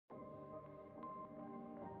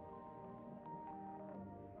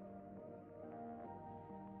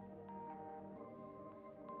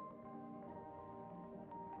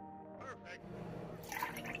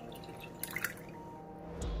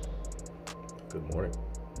Good morning.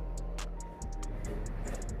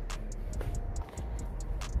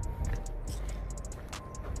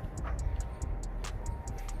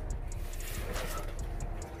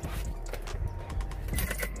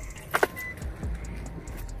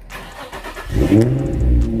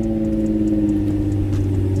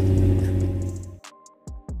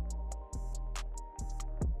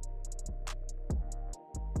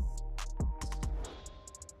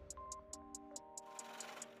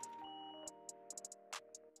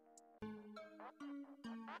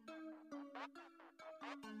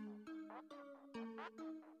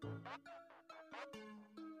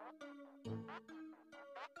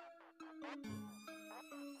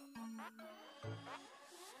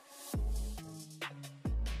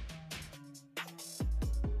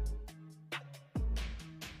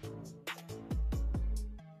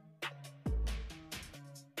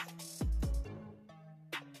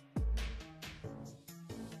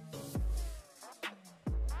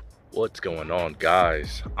 What's going on,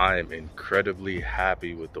 guys? I am incredibly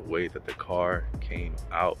happy with the way that the car came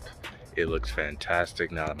out. It looks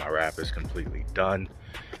fantastic now that my wrap is completely done.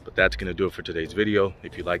 But that's gonna do it for today's video.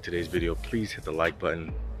 If you like today's video, please hit the like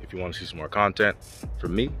button. If you want to see some more content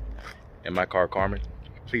from me and my car Carmen,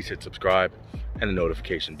 please hit subscribe and the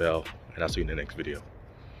notification bell, and I'll see you in the next video.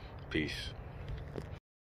 Peace.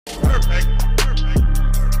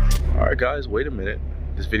 All right, guys, wait a minute.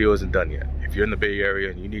 This video isn't done yet. If you're in the Bay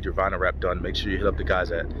Area and you need your vinyl wrap done, make sure you hit up the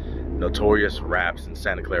guys at Notorious Wraps in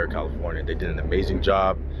Santa Clara, California. They did an amazing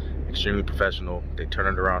job, extremely professional. They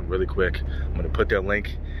turned it around really quick. I'm gonna put their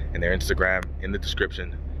link and their Instagram in the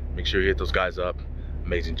description. Make sure you hit those guys up.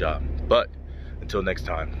 Amazing job. But until next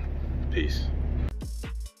time, peace.